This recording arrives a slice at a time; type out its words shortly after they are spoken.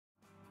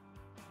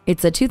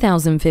It's a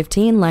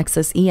 2015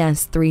 Lexus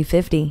ES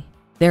 350.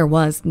 There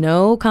was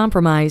no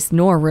compromise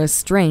nor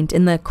restraint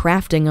in the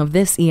crafting of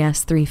this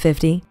ES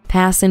 350.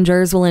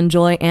 Passengers will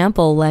enjoy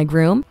ample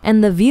legroom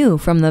and the view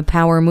from the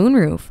power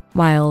moonroof,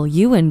 while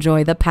you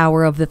enjoy the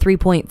power of the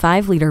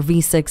 3.5-liter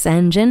V6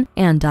 engine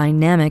and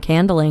dynamic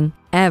handling.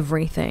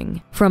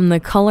 Everything, from the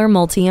color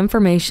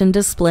multi-information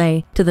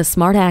display to the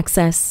smart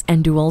access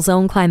and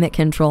dual-zone climate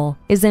control,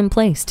 is in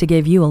place to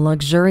give you a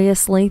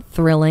luxuriously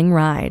thrilling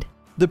ride.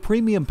 The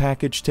premium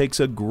package takes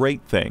a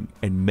great thing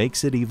and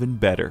makes it even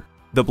better.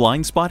 The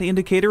blind spot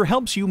indicator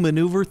helps you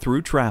maneuver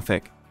through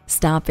traffic.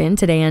 Stop in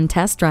today and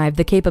test drive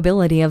the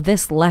capability of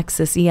this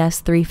Lexus ES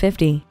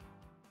 350.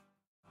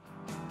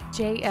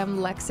 JM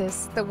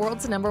Lexus, the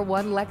world's #1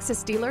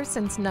 Lexus dealer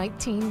since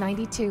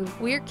 1992.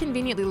 We're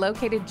conveniently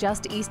located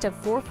just east of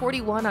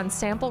 441 on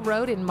Sample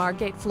Road in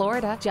Margate,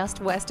 Florida,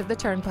 just west of the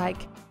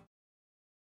Turnpike.